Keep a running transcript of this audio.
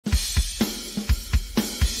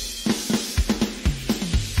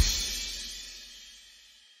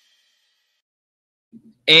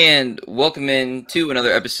And welcome in to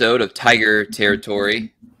another episode of Tiger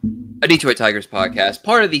Territory, a Detroit Tigers podcast,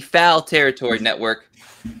 part of the Foul Territory Network.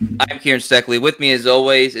 I'm Kieran Steckley. With me, as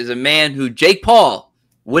always, is a man who Jake Paul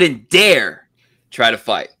wouldn't dare try to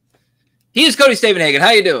fight. He is Cody Stavenhagen.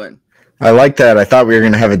 How you doing? I like that. I thought we were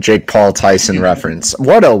going to have a Jake Paul Tyson reference.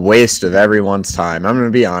 What a waste of everyone's time. I'm going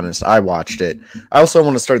to be honest. I watched it. I also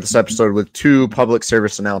want to start this episode with two public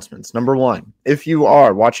service announcements. Number one, if you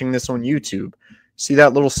are watching this on YouTube, see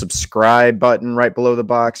that little subscribe button right below the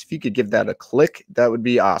box? If you could give that a click, that would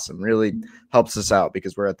be awesome. Really helps us out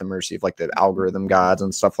because we're at the mercy of like the algorithm gods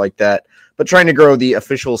and stuff like that. But trying to grow the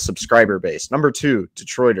official subscriber base. Number two,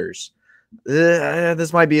 Detroiters.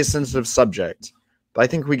 This might be a sensitive subject, but I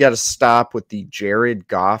think we got to stop with the Jared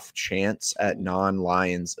Goff chants at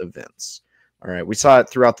non-Lions events. All right, we saw it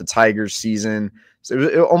throughout the Tigers season. So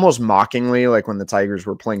it was almost mockingly, like when the Tigers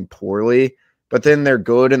were playing poorly, but then they're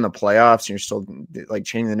good in the playoffs and you're still like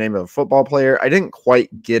changing the name of a football player. I didn't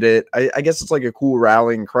quite get it. I guess it's like a cool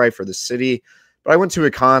rallying cry for the city, but I went to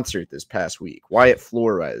a concert this past week. Wyatt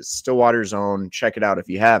Flores, Stillwater's own. Check it out if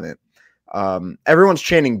you haven't. Everyone's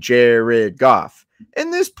chanting Jared Goff.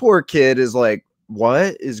 And this poor kid is like,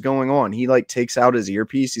 what is going on? He like takes out his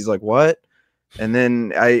earpiece. He's like, what? And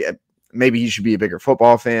then maybe he should be a bigger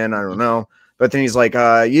football fan. I don't know. But then he's like,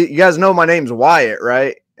 you guys know my name's Wyatt,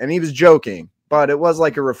 right? And he was joking, but it was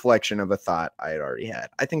like a reflection of a thought I had already had.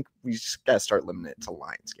 I think we just got to start limiting it to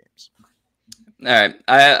Lions games. All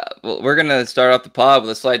right. We're going to start off the pod with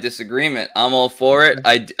a slight disagreement. I'm all for it.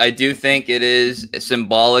 I do think it is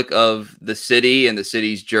symbolic of the city and the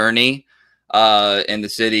city's journey and the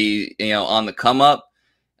city, on the come up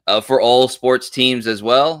for all sports teams as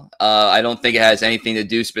well. I don't think it has anything to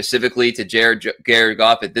do specifically to Jared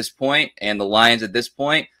Goff at this point and the Lions at this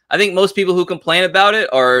point. I think most people who complain about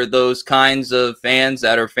it are those kinds of fans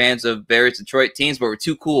that are fans of various Detroit teams, but were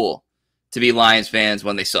too cool to be Lions fans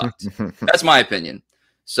when they sucked. That's my opinion.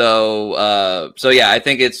 So yeah, I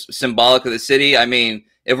think it's symbolic of the city. I mean,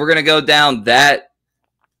 if we're going to go down that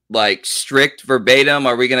like strict verbatim,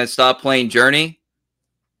 are we going to stop playing Journey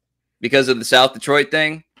because of the South Detroit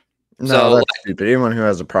thing? No, that's stupid. Anyone who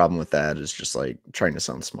has a problem with that is just like trying to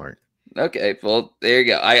sound smart. Okay, well, there you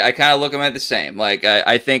go. I kind of look at them the same. Like,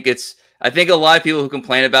 I think a lot of people who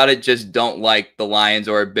complain about it just don't like the Lions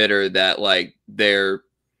or are bitter that like they're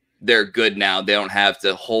good now. They don't have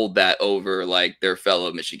to hold that over like their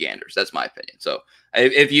fellow Michiganders. That's my opinion. So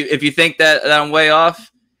if you think that I'm way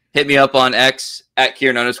off, hit me up on X at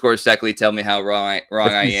Kieran_Steckley. Tell me how wrong I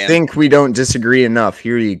am. I think we don't disagree enough.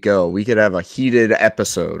 Here you go. We could have a heated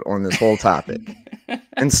episode on this whole topic.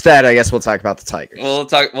 Instead, I guess we'll talk about the Tigers. We'll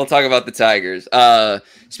talk about the Tigers.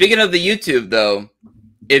 Speaking of the YouTube, though,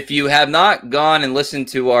 if you have not gone and listened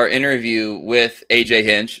to our interview with AJ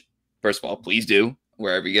Hinch, first of all, please do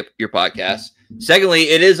wherever you get your podcasts. Secondly,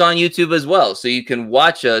 it is on YouTube as well, so you can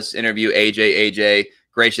watch us interview AJ. AJ,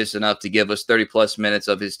 gracious enough to give us 30+ minutes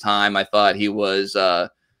of his time. I thought he was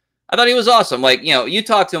awesome. Like, you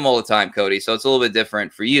talk to him all the time, Cody, so it's a little bit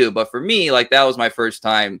different for you. But for me, like, that was my first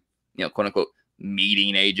time, quote unquote,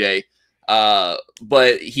 meeting AJ.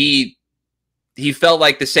 But he felt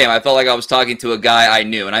like the same. I felt like I was talking to a guy I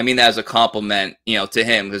knew. And I mean that as a compliment, to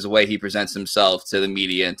him, because the way he presents himself to the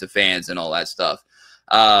media and to fans and all that stuff.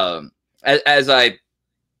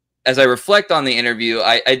 As I reflect on the interview,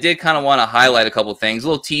 I did kind of want to highlight a couple things,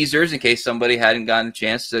 little teasers in case somebody hadn't gotten a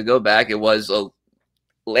chance to go back. It was a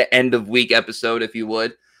end of week episode, if you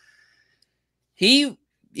would. He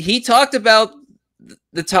talked about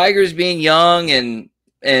the Tigers being young and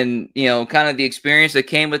kind of the experience that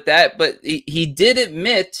came with that, but he did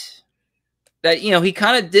admit that he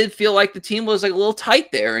kind of did feel like the team was like a little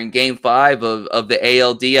tight there in Game 5 of the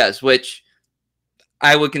ALDS, which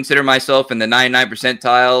I would consider myself in the 99th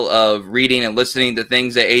percentile of reading and listening to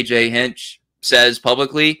things that AJ Hinch says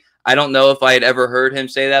publicly. I don't know if I had ever heard him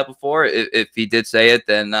say that before. If he did say it,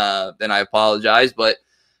 then I apologize. But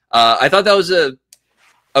I thought that was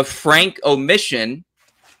a frank omission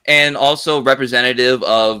and also representative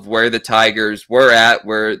of where the Tigers were at,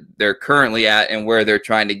 where they're currently at, and where they're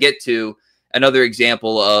trying to get to. Another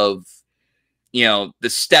example of, the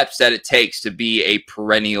steps that it takes to be a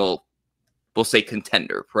perennial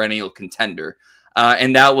contender.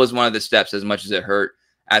 And that was one of the steps, as much as it hurt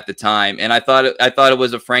at the time. And I thought it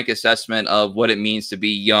was a frank assessment of what it means to be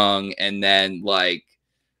young and then like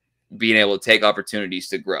being able to take opportunities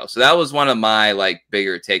to grow. So that was one of my like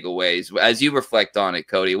bigger takeaways. As you reflect on it,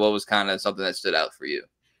 Cody, what was kind of something that stood out for you?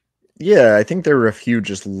 Yeah, I think there were a few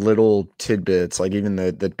just little tidbits, like even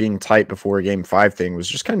the being tight before Game 5 thing was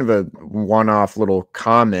just kind of a one-off little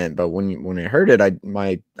comment. But when I heard it,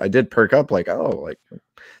 I did perk up like, oh, like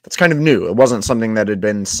that's kind of new. It wasn't something that had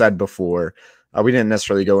been said before. We didn't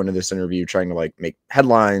necessarily go into this interview trying to like make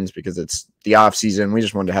headlines because it's the off season. We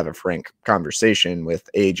just wanted to have a frank conversation with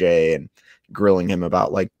AJ and grilling him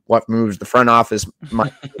about like what moves the front office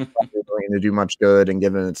might be going to do much good. And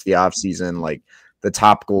given it's the off season, like the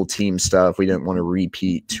topical team stuff, we didn't want to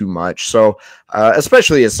repeat too much. So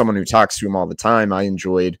especially as someone who talks to him all the time, I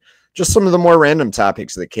enjoyed just some of the more random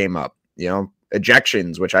topics that came up, you know,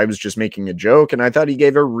 ejections, which I was just making a joke. And I thought he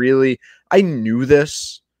gave a really, I knew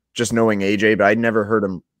this just knowing AJ, but I'd never heard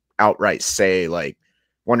him outright say like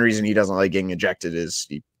one reason he doesn't like getting ejected is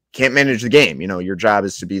he can't manage the game. You know, your job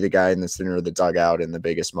is to be the guy in the center of the dugout in the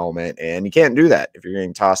biggest moment, and you can't do that if you're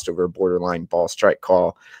getting tossed over a borderline ball strike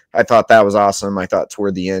call. I thought that was awesome. I thought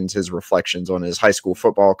toward the end, his reflections on his high school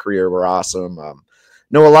football career were awesome.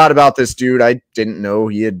 Know a lot about this dude. I didn't know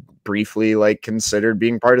he had briefly like considered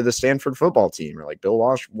being part of the Stanford football team, or like Bill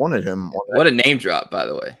Walsh wanted him. What a name drop, by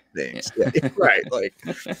the way. Yeah, right. Like,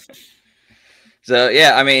 so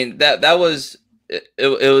yeah, I mean that was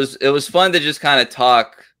it was fun to just kind of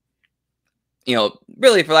talk, you know,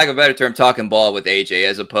 really for lack of a better term, talking ball with AJ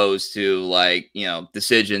as opposed to like, you know,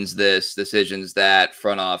 decisions this, decisions that,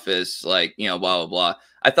 front office, like, you know, blah blah blah.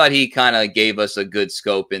 I thought he kind of gave us a good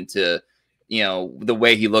scope into, you know, the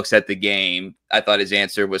way he looks at the game. I thought his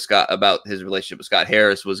answer was about his relationship with Scott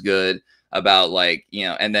Harris was good, about like, you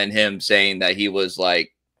know, and then him saying that he was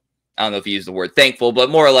like, I don't know if he used the word thankful, but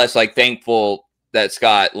more or less like thankful that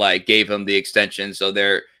Scott like gave him the extension. So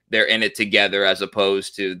they're in it together as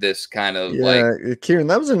opposed to this kind of like, Kieran,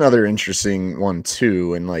 that was another interesting one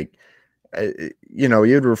too. And like, you know,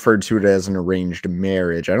 you'd referred to it as an arranged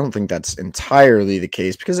marriage. I don't think that's entirely the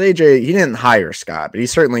case because AJ, he didn't hire Scott, but he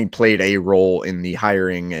certainly played a role in the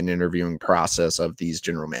hiring and interviewing process of these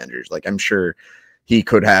general managers. Like, I'm sure he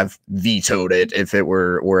could have vetoed it if it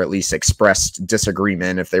were, or at least expressed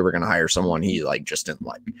disagreement if they were going to hire someone he like just didn't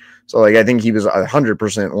like. So like, I think he was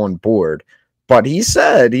 100% on board. But he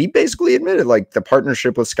said, he basically admitted like the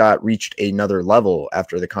partnership with Scott reached another level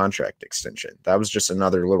after the contract extension. That was just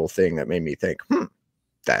another little thing that made me think,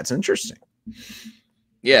 that's interesting.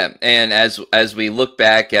 Yeah. And as we look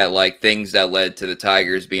back at like things that led to the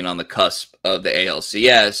Tigers being on the cusp of the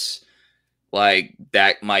ALCS, like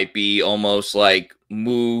that might be almost like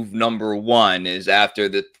move number one is after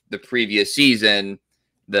the previous season,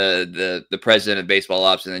 the president of baseball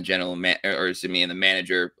ops and the and the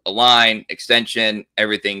manager align, extension,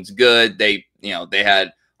 everything's good. They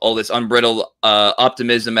had all this unbridled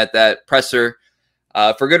optimism at that presser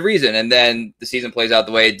for good reason. And then the season plays out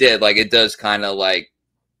the way it did. Like, it does kind of like,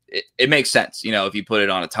 it makes sense, you know, if you put it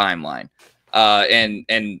on a timeline.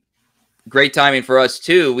 And great timing for us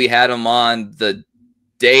too. We had him on the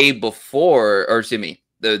day before, or excuse me,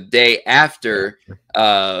 the day after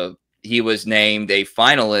he was named a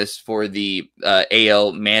finalist for the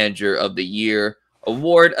AL Manager of the Year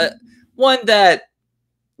award. One that,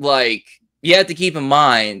 like, you have to keep in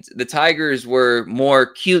mind, the Tigers were more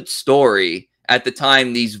cute story at the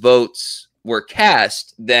time these votes were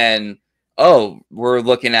cast than, oh, we're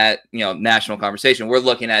looking at, you know, national conversation. We're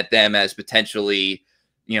looking at them as potentially,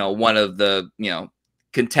 you know, one of the, you know,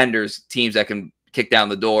 contenders, teams that can kick down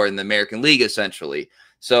the door in the American League, essentially.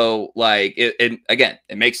 So, like, it again,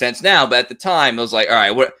 it makes sense now, but at the time, it was like, all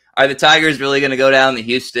right, what are the Tigers really going to go down to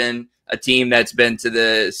Houston, a team that's been to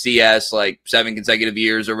the CS like 7 consecutive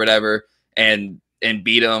years or whatever, and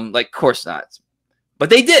beat them? Like, of course not.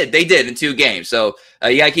 But they did in 2 games. So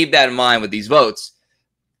you got to keep that in mind with these votes.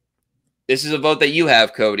 This is a vote that you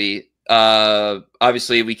have, Cody.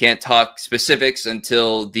 Obviously, we can't talk specifics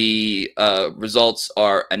until the results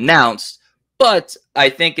are announced. But I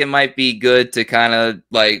think it might be good to kind of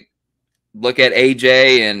like look at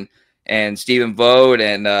AJ and Stephen Vogt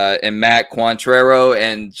and Matt Quantrero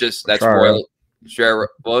and just that's what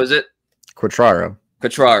was it?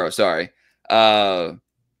 Quatraro, sorry.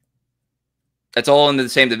 That's all in the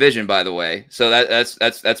same division, by the way. So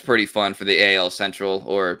that's pretty fun for the AL Central,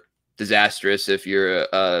 or disastrous if you're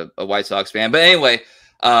a White Sox fan. But anyway,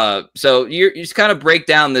 so you just kind of break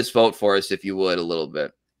down this vote for us, if you would, a little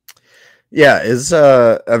bit. Yeah, it's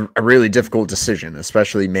a really difficult decision,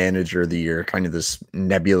 especially Manager of the Year, kind of this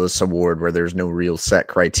nebulous award where there's no real set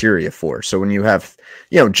criteria for. So when you have,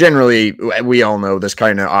 you know, generally, we all know this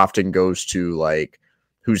kind of often goes to like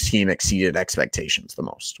whose team exceeded expectations the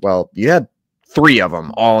most. Well, you had 3 of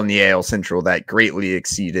them all in the AL Central that greatly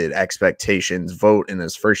exceeded expectations. Vogt in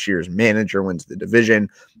his first year as manager wins the division,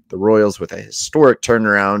 the Royals with a historic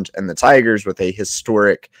turnaround, and the Tigers with a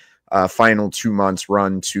historic final 2 months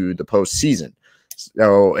run to the postseason.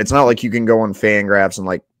 So it's not like you can go on Fangraphs and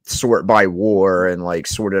like sort by WAR and like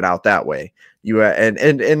sort it out that way.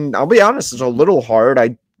 And I'll be honest, it's a little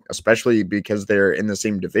hard. Especially because they're in the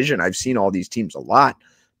same division. I've seen all these teams a lot,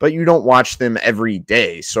 but you don't watch them every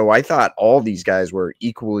day. So I thought all these guys were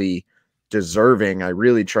equally deserving. I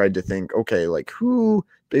really tried to think, okay, like who,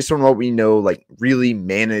 based on what we know, like really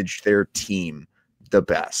managed their team the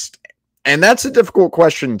best. And that's a difficult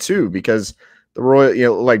question too, because the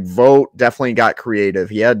Royal, like Vogt definitely got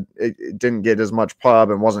creative. It didn't get as much pub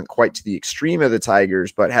and wasn't quite to the extreme of the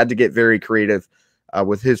Tigers, but had to get very creative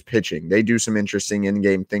with his pitching. They do some interesting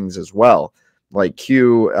in-game things as well. Like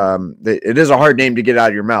Q, it is a hard name to get out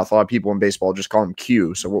of your mouth. A lot of people in baseball just call him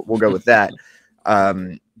Q, so we'll go with that.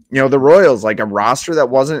 The Royals, like a roster that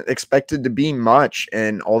wasn't expected to be much,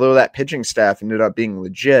 and although that pitching staff ended up being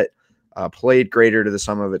legit, played greater to the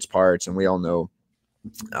sum of its parts, and we all know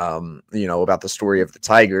about the story of the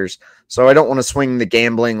Tigers. So I don't want to swing the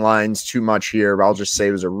gambling lines too much here, but I'll just say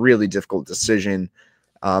it was a really difficult decision.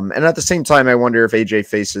 And at the same time, I wonder if AJ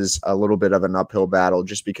faces a little bit of an uphill battle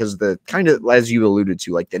just because the kind of, as you alluded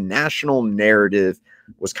to, like the national narrative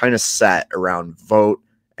was kind of set around Vogt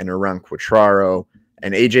and around Quatraro,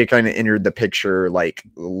 and AJ kind of entered the picture like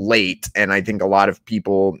late. And I think a lot of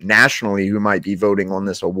people nationally who might be voting on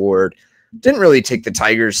this award didn't really take the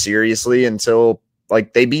Tigers seriously until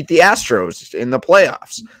like they beat the Astros in the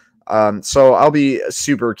playoffs. So I'll be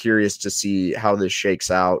super curious to see how this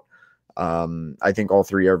shakes out. I think all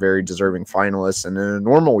three are very deserving finalists, and in a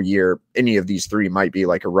normal year, any of these three might be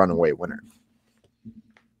like a runaway winner.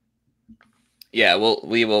 Yeah,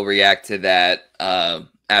 we will react to that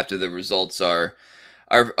after the results are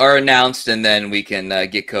announced, and then we can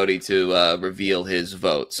get Cody to reveal his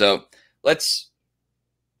vote. So let's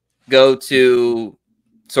go to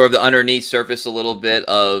sort of the underneath surface a little bit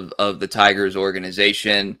of the Tigers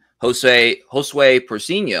organization. Josue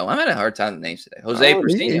Briceno. I'm having a hard time with names today.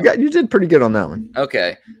 Briceno. You did pretty good on that one.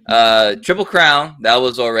 Okay. Triple Crown, that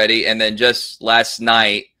was already. And then just last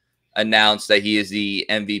night announced that he is the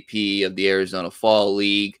MVP of the Arizona Fall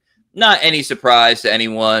League. Not any surprise to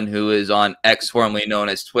anyone who is on X, formerly known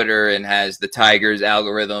as Twitter, and has the Tigers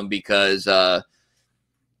algorithm, because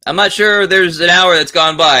I'm not sure there's an hour that's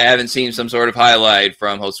gone by I haven't seen some sort of highlight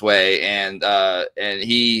from Josue, and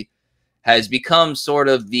he has become sort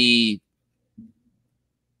of I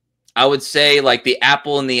would say like the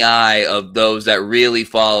apple in the eye of those that really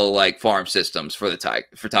follow like farm systems for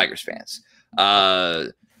Tigers fans.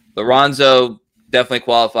 Lorenzo definitely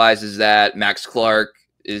qualifies as that. Max Clark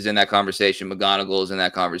is in that conversation. McGonigal is in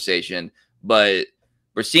that conversation. But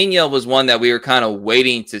Briceno was one that we were kind of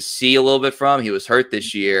waiting to see a little bit from. He was hurt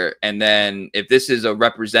this year. And then if this is a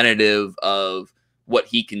representative of what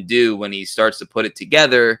he can do when he starts to put it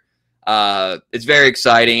together, it's very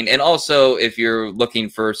exciting. And also, if you're looking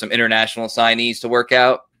for some international signees to work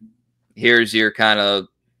out, here's your kind of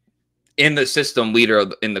in the system leader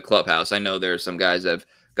in the clubhouse. I know there are some guys that have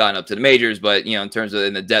gone up to the majors, but in terms of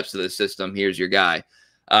in the depths of the system, here's your guy.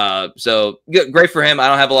 So great for him. I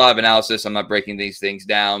don't have a lot of analysis. I'm not breaking these things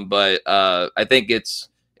down, but I think it's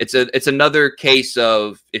another case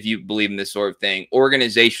of, if you believe in this sort of thing,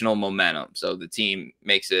 organizational momentum. So the team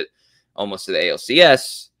makes it almost to the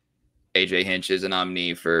ALCS. AJ Hinch is a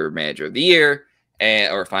nominee for Manager of the Year,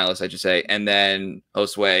 or finalist, I should say. And then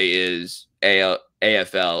Josue is AFL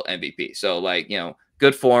MVP. So,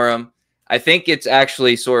 good for him. I think it's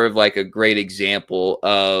actually sort of like a great example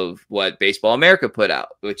of what Baseball America put out,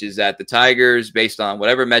 which is that the Tigers, based on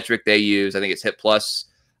whatever metric they use, I think it's Hit Plus.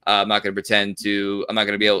 I'm not going to pretend to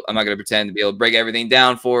be able to break everything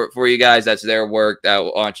down for you guys. That's their work. I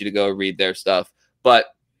want you to go read their stuff. But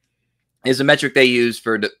is a metric they use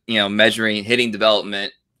for measuring hitting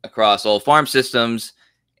development across all farm systems,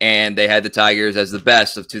 and they had the Tigers as the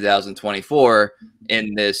best of 2024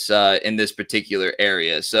 in this particular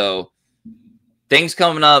area. So things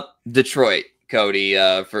coming up, Detroit, Cody,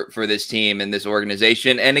 for this team and this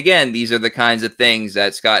organization. And again, these are the kinds of things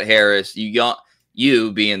that Scott Harris,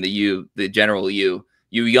 you being the general you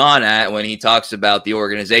yawn at when he talks about the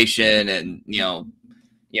organization and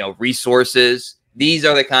resources. These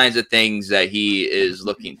are the kinds of things that he is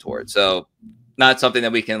looking towards. So not something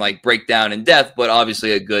that we can break down in depth, but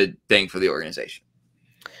obviously a good thing for the organization.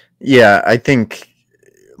 Yeah, I think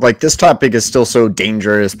this topic is still so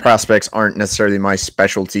dangerous. Prospects aren't necessarily my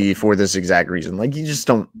specialty for this exact reason. You just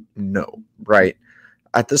don't know, right?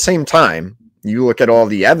 At the same time, you look at all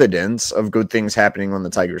the evidence of good things happening on the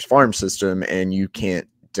Tigers farm system, and you can't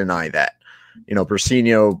deny that.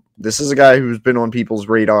 Briceno, this is a guy who's been on people's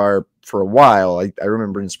radar for a while. I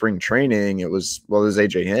remember in spring training, it was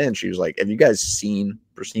AJ Hinch. She was like, "Have you guys seen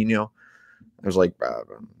Briceno?" I was like,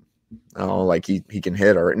 "Oh, he can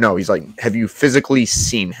hit." Or no, he's like, "Have you physically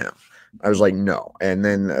seen him?" I was like, no. And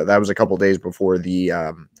then that was a couple days before the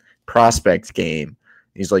prospect game.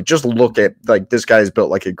 He's like, just look at, like, this guy's built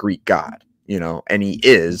like a Greek god, you know, and he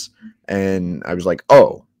is. And I was like,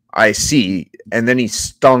 oh, I see. And then he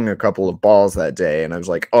stung a couple of balls that day, and I was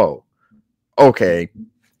like, oh, okay.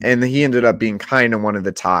 And he ended up being kind of one of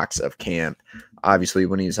the talks of camp. Obviously,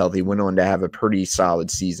 when he was healthy, went on to have a pretty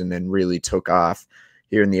solid season and really took off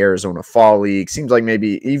here in the Arizona Fall League. Seems like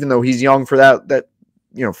maybe, even though he's young for that,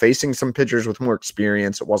 you know, facing some pitchers with more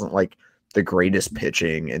experience, it wasn't like the greatest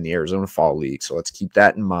pitching in the Arizona Fall League. So let's keep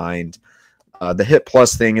that in mind. The hit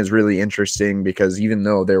plus thing is really interesting because even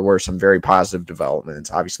though there were some very positive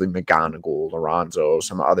developments, obviously McGonigal, Lorenzo,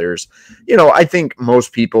 some others, you know, I think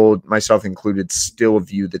most people, myself included, still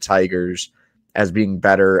view the Tigers as being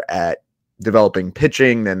better at developing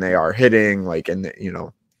pitching than they are hitting. Like, and you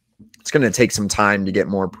know, it's going to take some time to get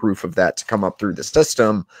more proof of that to come up through the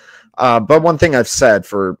system. But one thing I've said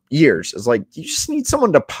for years is, like, you just need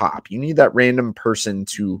someone to pop. You need that random person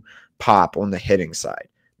to pop on the hitting side.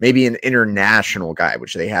 Maybe an international guy,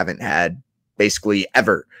 which they haven't had basically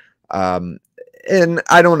ever. And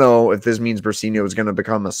I don't know if this means Briceno is going to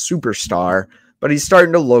become a superstar, but he's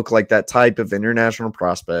starting to look like that type of international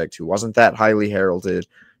prospect who wasn't that highly heralded,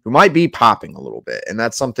 who might be popping a little bit. And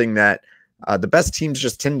that's something that the best teams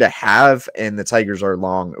just tend to have, and the Tigers are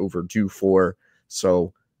long overdue for.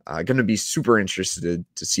 So going to be super interested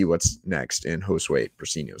to see what's next in Josue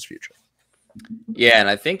Briceno's future. Yeah, and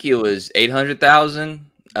I think he was 800,000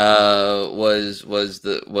 was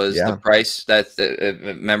the price that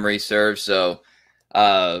the memory serves. So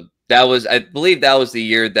that was, I believe that was the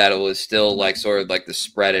year that it was still like sort of like the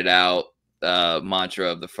spread it out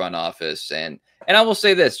mantra of the front office. And I will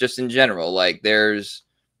say this, just in general, like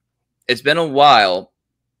it's been a while,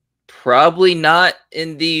 probably not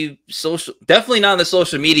in the definitely not in the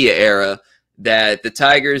social media era, that the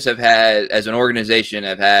Tigers have had, as an organization,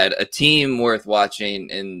 have had a team worth watching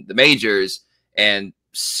in the majors and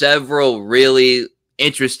several really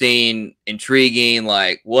interesting, intriguing,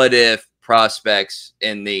 like what if prospects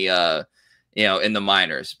in the in the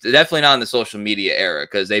minors. Definitely not in the social media era,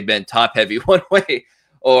 because they've been top heavy one way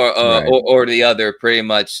or the other pretty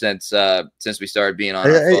much since we started being on.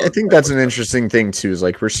 I think that's an interesting thing too, is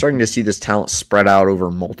like we're starting to see this talent spread out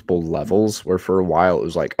over multiple levels, where for a while it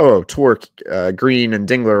was like, oh, Torque, Green, and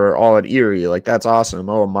Dingler are all at Erie, like that's awesome.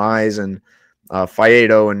 Oh, Mize and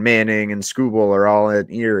Faedo and Manning and Scooble are all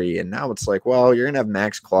at Erie, and now it's like, well, you're gonna have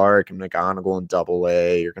Max Clark and McGonigal in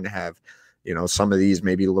Double-A. You're gonna have, you know, some of these,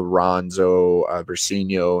 maybe Lorenzo,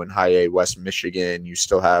 Briceno, and High A West Michigan. You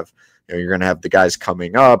still have, you know, you're gonna have the guys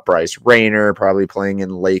coming up, Bryce Rayner probably playing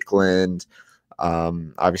in Lakeland.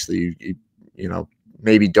 Obviously, you know,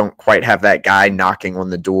 maybe don't quite have that guy knocking on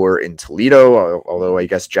the door in Toledo, although I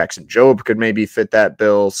guess Jackson Jobe could maybe fit that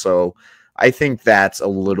bill. So I think that's a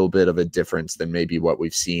little bit of a difference than maybe what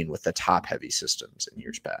we've seen with the top-heavy systems in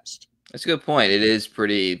years past. That's a good point. It is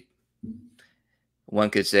pretty, one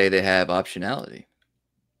could say they have optionality.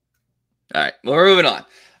 All right, well, we're moving on.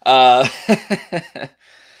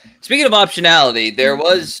 Speaking of optionality, there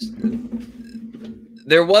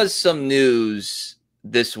was some news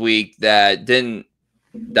this week that didn't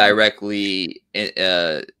directly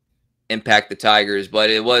impact the Tigers, but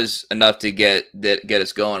it was enough to get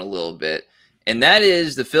us going a little bit. And that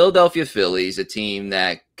is the Philadelphia Phillies, a team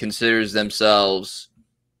that considers themselves,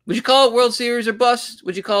 would you call it World Series or bust?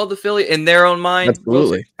 Would you call the Philly in their own mind?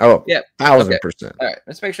 Absolutely. Oh, yeah. 1,000%. All right.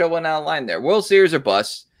 Let's make sure I wasn't out of line there. World Series or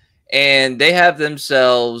bust. And they have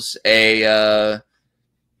themselves I'm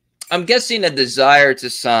guessing a desire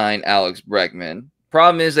to sign Alex Bregman.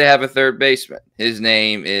 Problem is they have a third baseman. His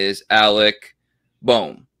name is Alec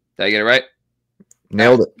Bohm. Did I get it right?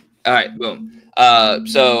 Nailed it. All right, boom.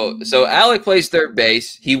 So Alec plays third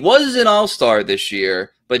base. He was an all-star this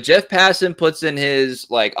year, but Jeff Passan puts in his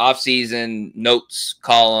like off-season notes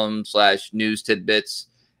column / news tidbits,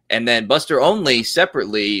 and then Buster Only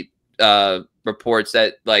separately reports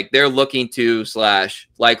that like they're looking to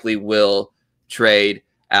 / likely will trade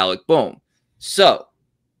Alec Bohm. So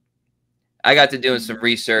I got to doing some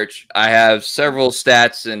research. I have several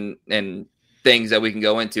stats and things that we can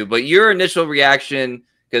go into, but your initial reaction,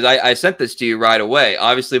 because I sent this to you right away.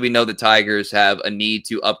 Obviously, we know the Tigers have a need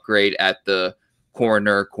to upgrade at the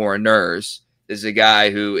corners. This is a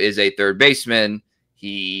guy who is a third baseman.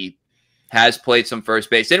 He has played some first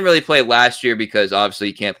base. Didn't really play last year because obviously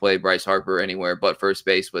you can't play Bryce Harper anywhere but first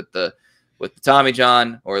base with the Tommy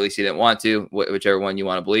John, or at least he didn't want to, whichever one you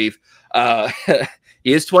want to believe.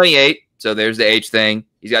 He is 28, so there's the age thing.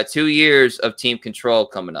 He's got 2 years of team control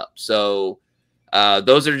coming up. So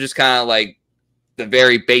those are just kind of like the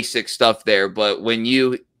very basic stuff there. But when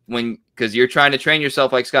you because you're trying to train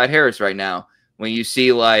yourself like Scott Harris right now. When you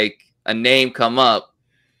see like a name come up,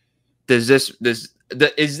 is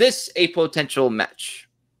this a potential match?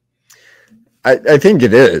 I think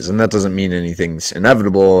it is, and that doesn't mean anything's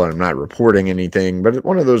inevitable. I'm not reporting anything, but it's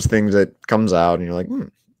one of those things that comes out and you're like,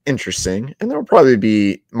 interesting. And there'll probably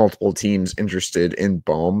be multiple teams interested in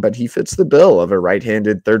Bohm, but he fits the bill of a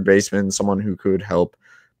right-handed third baseman, someone who could help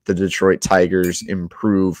the Detroit Tigers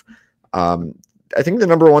improve. I think the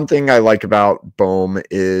number one thing I like about Bohm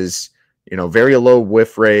is, very low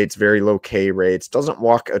whiff rates, very low K rates, doesn't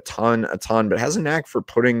walk a ton, but has a knack for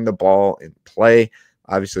putting the ball in play.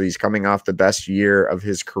 Obviously, he's coming off the best year of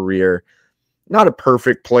his career. Not a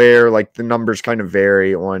perfect player. Like, the numbers kind of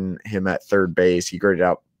vary on him at third base. He graded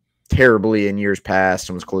out terribly in years past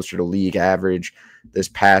and was closer to league average this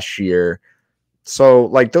past year. So,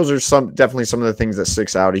 like, those are definitely some of the things that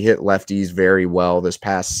sticks out. He hit lefties very well this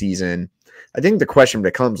past season. I think the question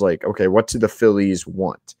becomes, like, okay, what do the Phillies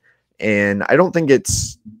want? And I don't think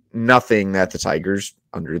it's nothing that the Tigers,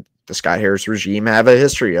 under the Scott Harris regime, have a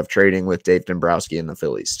history of trading with Dave Dombrowski and the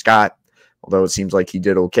Phillies. Scott, although it seems like he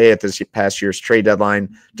did okay at this past year's trade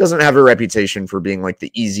deadline, doesn't have a reputation for being like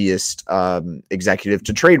the easiest executive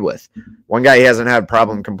to trade with. One guy he hasn't had a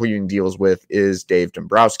problem completing deals with is Dave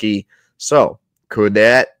Dombrowski. So could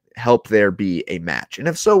that help there be a match? And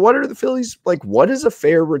if so, what are the Phillies like? What is a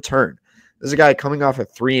fair return? This is a guy coming off a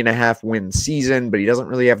 3.5 win season, but he doesn't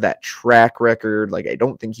really have that track record. Like, I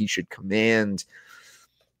don't think he should command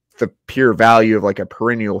the pure value of like a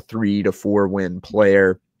perennial 3 to 4 win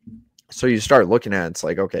player. So you start looking at it, it's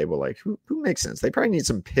like, okay, well, like who makes sense? They probably need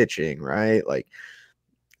some pitching, right? Like,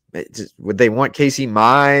 would they want Casey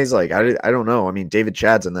Mize? Like, I don't know. I mean, David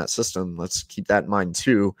Chadd's in that system. Let's keep that in mind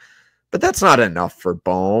too. But that's not enough for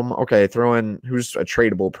Bohm. Okay, throw in who's a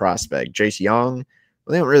tradable prospect. Jace Young.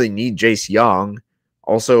 Well, they don't really need Jace Young.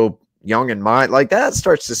 Also, Young and Mize, like that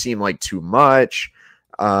starts to seem like too much.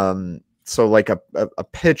 So like a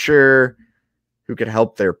pitcher who could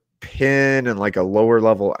help their pin and like a lower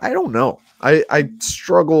level, I don't know. I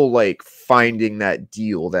struggle like finding that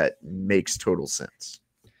deal that makes total sense.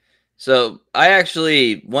 So I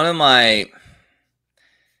actually one of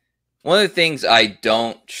the things I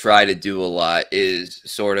don't try to do a lot is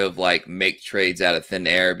sort of like make trades out of thin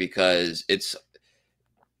air, because it's,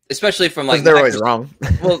 especially from like, they're always wrong.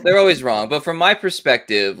 Well, they're always wrong. But from my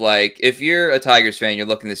perspective, like if you're a Tigers fan, you're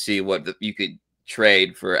looking to see what you could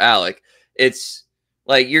trade for Alec. It's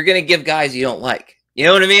like you're going to give guys you don't like. You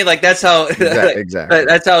know what I mean? Like that's how exactly.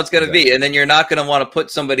 That's how it's going to be. And then you're not going to want to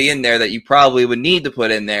put somebody in there that you probably would need to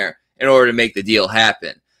put in there in order to make the deal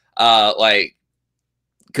happen. Like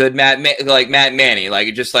could Matt Manny,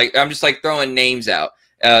 like just like I'm just like throwing names out.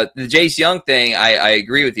 The Jace Young thing, I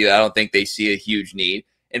agree with you. I don't think they see a huge need.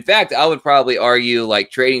 In fact, I would probably argue like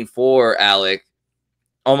trading for Alec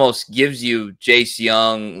almost gives you Jace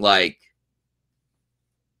Young like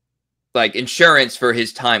insurance for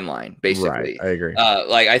his timeline, basically. Right, I agree.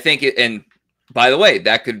 Like I think and by the way,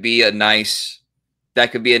 that could be a nice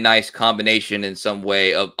combination in some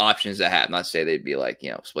way of options that have. Not to say they'd be like,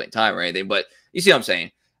 splitting time or anything, but you see what I'm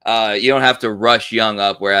saying? You don't have to rush Young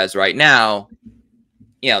up, whereas right now,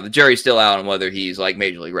 the jury's still out on whether he's like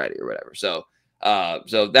major league ready or whatever. So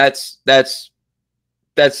that's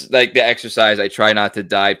like the exercise I try not to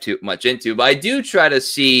dive too much into, but I do try to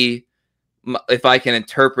see if I can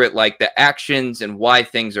interpret like the actions and why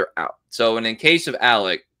things are out. So in case of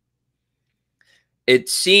Alec, it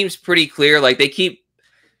seems pretty clear. Like they keep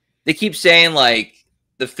saying like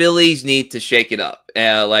the Phillies need to shake it up.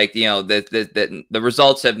 Like, that the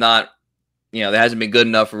results have not, that hasn't been good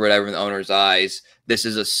enough or whatever in the owner's eyes. This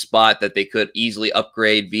is a spot that they could easily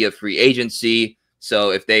upgrade via free agency.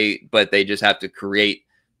 So but they just have to create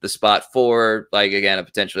the spot for like, again, a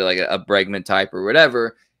potentially like a Bregman type or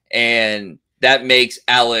whatever. And that makes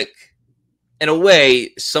Alec in a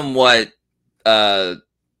way somewhat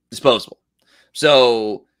disposable.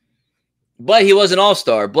 So, but he was an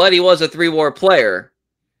all-star, but he was a 3-WAR player.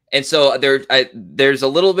 And so there's a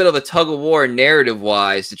little bit of a tug of war narrative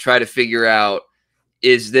wise to try to figure out,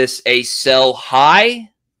 is this a sell high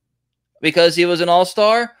because he was an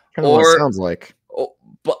all-star? Kind of what it sounds like.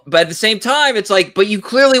 But at the same time, it's like, but you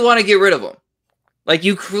clearly want to get rid of him. Like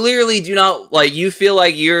you clearly do not, like you feel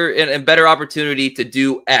like you're in a better opportunity to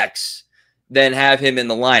do X than have him in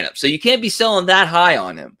the lineup. So you can't be selling that high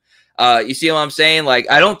on him. You see what I'm saying? Like,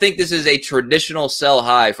 I don't think this is a traditional sell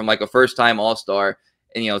high from like a first-time all-star.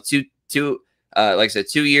 And, like I said,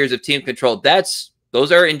 2 years of team control.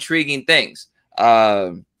 Those are intriguing things.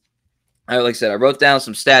 Like I said, I wrote down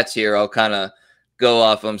some stats here. I'll kind of go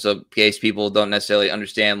off him. So in case people don't necessarily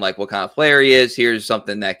understand like what kind of player he is, here's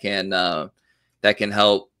something that can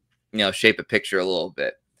help, shape a picture a little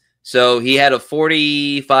bit. So he had a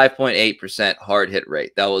 45.8% hard hit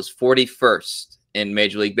rate. That was 41st in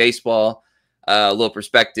Major League Baseball. A little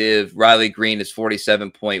perspective, Riley Green is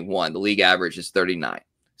 47.1. The league average is 39.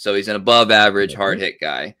 So he's an above average hard hit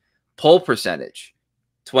guy. Pull percentage,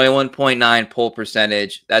 21.9 pull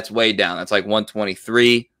percentage. That's way down. That's like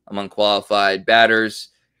 123 among qualified batters.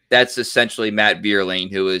 That's essentially Matt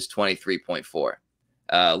Vierling, who is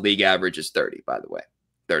 23.4. League average is 30, by the way,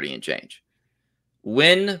 30 and change.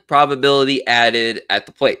 Win probability added at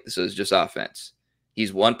the plate. This is just offense.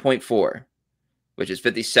 He's 1.4, which is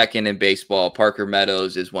 52nd in baseball. Parker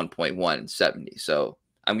Meadows is 1.1 and 70. So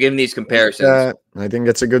I'm giving these comparisons. I think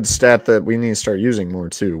it's a good stat that we need to start using more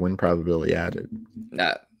too. Win probability added.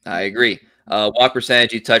 I agree. Walk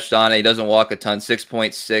percentage, you touched on it. He doesn't walk a ton,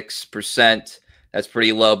 6.6%. That's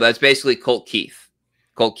pretty low, but that's basically Colt Keith.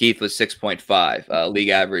 Colt Keith was 6.5. League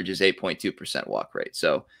average is 8.2% walk rate.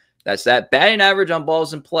 So that's that. Batting average on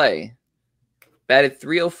balls in play. Batted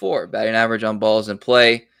 304. Batting average on balls in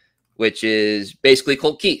play, which is basically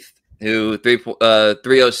Colt Keith, who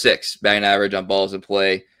 306 batting average on balls in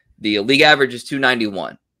play. The league average is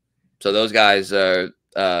 291. So those guys are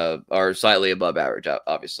slightly above average,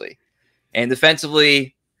 obviously. And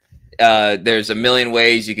defensively, there's a million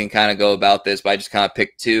ways you can kind of go about this, but I just kind of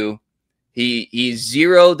picked two. He's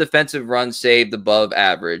 0 defensive runs saved above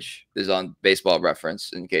average. This is on Baseball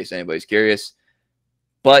Reference, in case anybody's curious.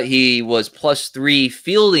 But he was +3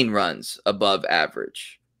 fielding runs above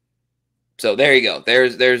average. So there you go.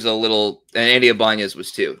 There's a little, and Andy Ibanez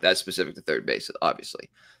was 2. That's specific to third base, obviously.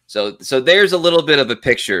 So there's a little bit of a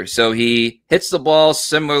picture. So he hits the ball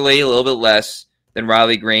similarly, a little bit less than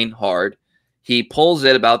Riley Green, hard. He pulls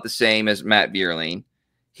it about the same as Matt Vierling.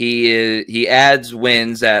 He adds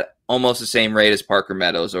wins at almost the same rate as Parker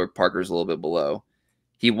Meadows, or Parker's a little bit below.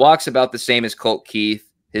 He walks about the same as Colt Keith.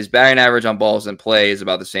 His batting average on balls in play is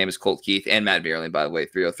about the same as Colt Keith and Matt Vierling, by the way,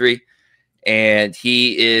 303. And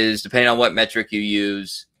he is, depending on what metric you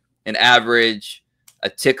use, an average, a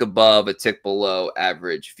tick above, a tick below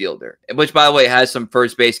average fielder, which, by the way, has some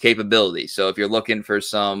first base capability. So if you're looking for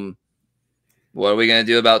some, what are we going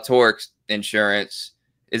to do about Torx insurance,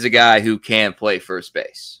 is a guy who can play first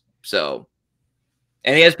base. So,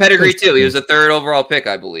 and he has pedigree too. He was a 3rd overall pick,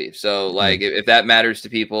 I believe. So, like, if that matters to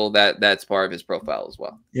people, that's part of his profile as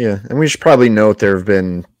well. Yeah, and we should probably note there have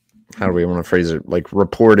been, how do we want to phrase it, like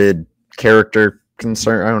reported character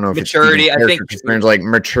concern. I don't know if maturity. It's I think concerns, like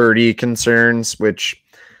maturity concerns, which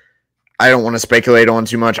I don't want to speculate on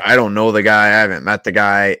too much. I don't know the guy. I haven't met the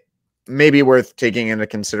guy. Maybe worth taking into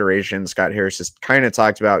consideration. Scott Harris has kind of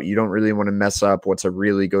talked about you don't really want to mess up what's a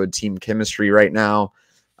really good team chemistry right now.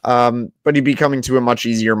 But he'd be coming to a much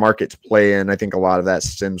easier market to play in. I think a lot of that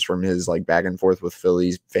stems from his like back and forth with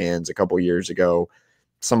Phillies fans a couple years ago.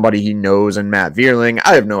 Somebody he knows in Matt Vierling.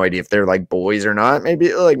 I have no idea if they're like boys or not. Maybe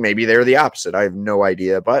they're the opposite. I have no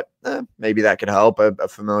idea, but maybe that could help. A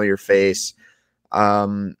familiar face.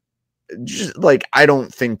 Just like, I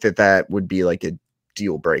don't think that would be like a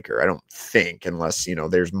deal breaker. I don't think, unless,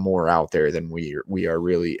 there's more out there than we are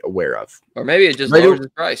really aware of. Or maybe it just lowers the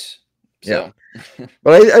price. So. Yeah.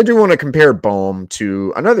 But I do want to compare Bohm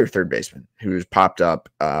to another third baseman who's popped up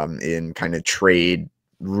in kind of trade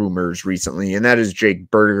rumors recently, and that is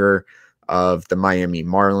Jake Burger of the Miami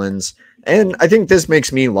Marlins. And I think this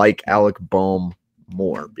makes me like Alec Bohm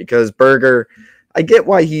more, because Burger, I get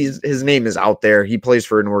why his name is out there. He plays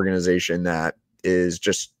for an organization that is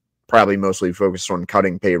just probably mostly focused on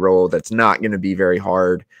cutting payroll. That's not going to be very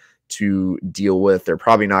hard to deal with. They're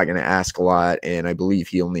probably not going to ask a lot, and I believe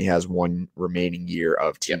he only has 1 remaining year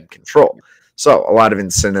of team control. So a lot of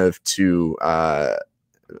incentive to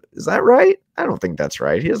is that right? I don't think that's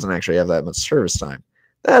right. He doesn't actually have that much service time.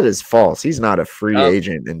 That is false. He's not a free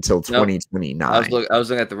agent until 2029. I was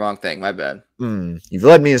looking at the wrong thing. My bad. You've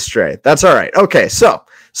led me astray. That's all right. Okay, so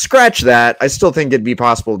scratch that. I still think it'd be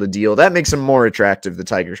possible to deal. That makes him more attractive. The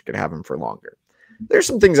Tigers could have him for longer. There's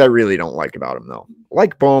some things I really don't like about him, though.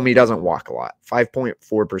 Like Bohm, he doesn't walk a lot.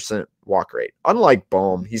 5.4% walk rate. Unlike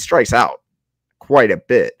Bohm, he strikes out quite a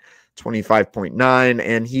bit. 25.9,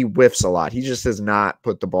 and he whiffs a lot. He just has not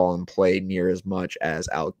put the ball in play near as much as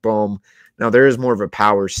Alec Bohm. Now, there is more of a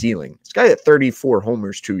power ceiling. This guy had 34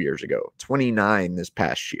 homers 2 years ago, 29 this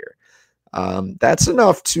past year. That's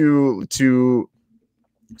enough to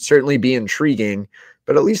certainly be intriguing,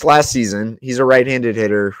 but at least last season, he's a right-handed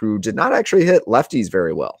hitter who did not actually hit lefties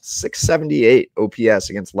very well. 678 OPS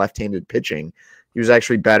against left-handed pitching. He was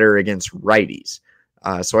actually better against righties.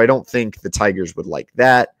 So I don't think the Tigers would like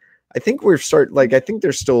that. I think I think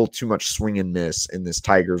there's still too much swing and miss in this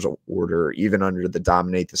Tigers order, even under the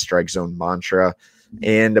dominate the strike zone mantra.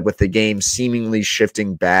 And with the game seemingly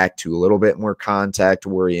shifting back to a little bit more contact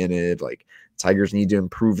oriented, like Tigers need to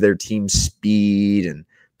improve their team speed and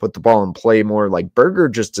put the ball in play more. Like Burger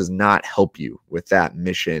just does not help you with that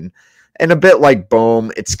mission. And a bit like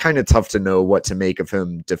Bohm, it's kind of tough to know what to make of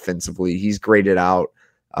him defensively. He's graded out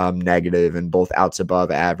negative in both outs above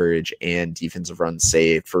average and defensive runs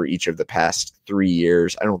saved for each of the past 3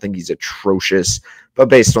 years. I don't think he's atrocious, but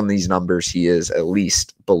based on these numbers, he is at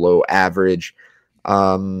least below average.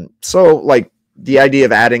 So like the idea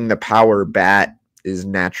of adding the power bat is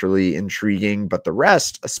naturally intriguing, but the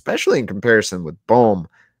rest, especially in comparison with Bohm,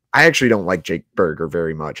 I actually don't like Jake Burger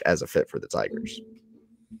very much as a fit for the Tigers.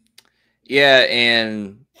 Yeah,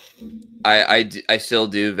 and I still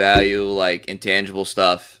do value like intangible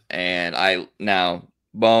stuff, and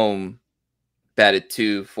Bohm batted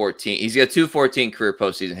 .214. He's got .214 career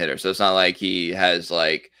postseason hitter, so it's not like he has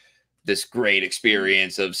like this great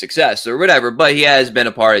experience of success or whatever, but he has been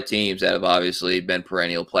a part of teams that have obviously been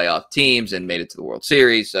perennial playoff teams and made it to the World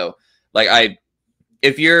Series. So like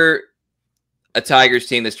if you're a Tigers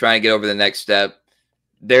team that's trying to get over the next step,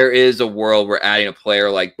 there is a world where adding a player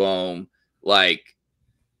like Bohm like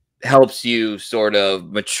helps you sort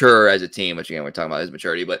of mature as a team, which again, we're talking about his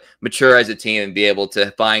maturity, but mature as a team and be able to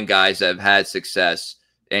find guys that have had success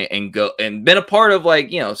and go and been a part of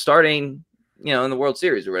like, starting, in the World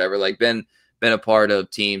Series or whatever, like been a part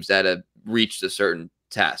of teams that have reached a certain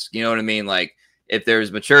task. You know what I mean? Like if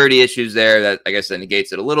there's maturity issues there, that I guess that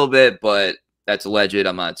negates it a little bit, but that's alleged.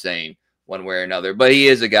 I'm not saying one way or another, but he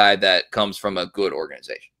is a guy that comes from a good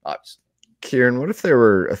organization, obviously. Kieran, what if there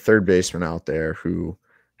were a third baseman out there who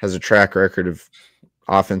has a track record of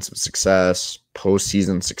offensive success,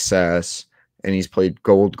 postseason success, and he's played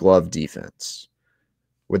Gold Glove defense?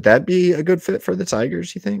 Would that be a good fit for the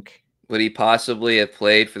Tigers, you think? Would he possibly have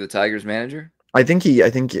played for the Tigers manager?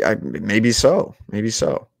 Maybe so. Maybe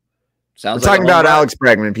so. Sounds we're talking about Alex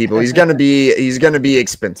Bregman, people. He's gonna be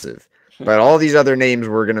expensive. But all these other names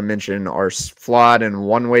we're going to mention are flawed in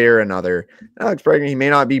one way or another. Alex Bregman, he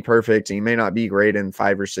may not be perfect. He may not be great in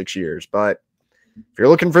 5 or 6 years. But if you're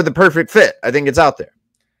looking for the perfect fit, I think it's out there.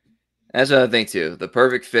 That's another thing, too. The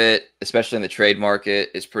perfect fit, especially in the trade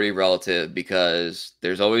market, is pretty relative because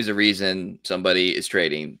there's always a reason somebody is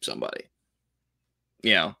trading somebody.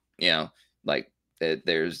 Like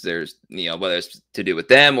there's whether it's to do with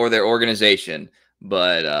them or their organization.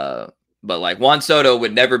 But like Juan Soto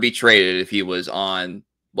would never be traded if he was on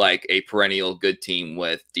like a perennial good team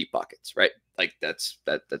with deep pockets, right? Like that's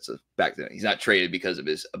a fact. He's not traded because of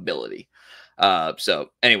his ability.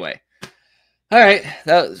 So anyway, all right,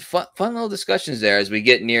 that was fun little discussions there as we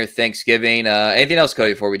get near Thanksgiving. Anything else,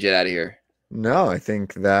 Cody, before we get out of here? No, I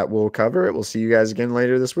think that will cover it. We'll see you guys again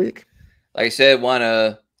later this week. Like I said, want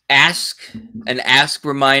to ask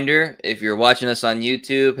reminder. If you're watching us on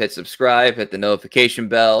YouTube, hit subscribe, hit the notification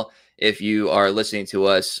bell. If you are listening to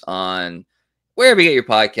us on wherever you get your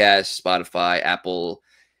podcasts, Spotify, Apple,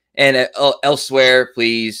 and elsewhere,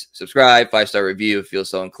 please subscribe, 5-star review if you feel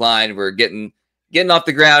so inclined. We're getting off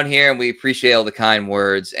the ground here, and we appreciate all the kind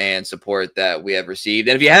words and support that we have received.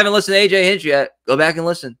 And if you haven't listened to AJ Hinch yet, go back and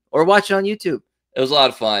listen or watch it on YouTube. It was a lot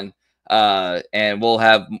of fun. And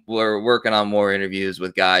we're working on more interviews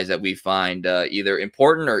with guys that we find either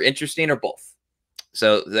important or interesting or both.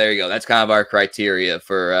 So there you go. That's kind of our criteria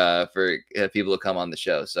for people to come on the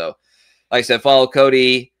show. So like I said, follow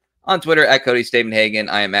Cody on Twitter at Cody Stavenhagen.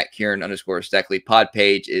 I am at Kieran_Steckley. Pod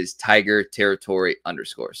page is Tiger Territory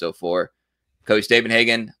 _. So for Cody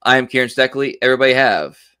Stavenhagen, I am Kieran Steckley. Everybody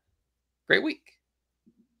have a great week.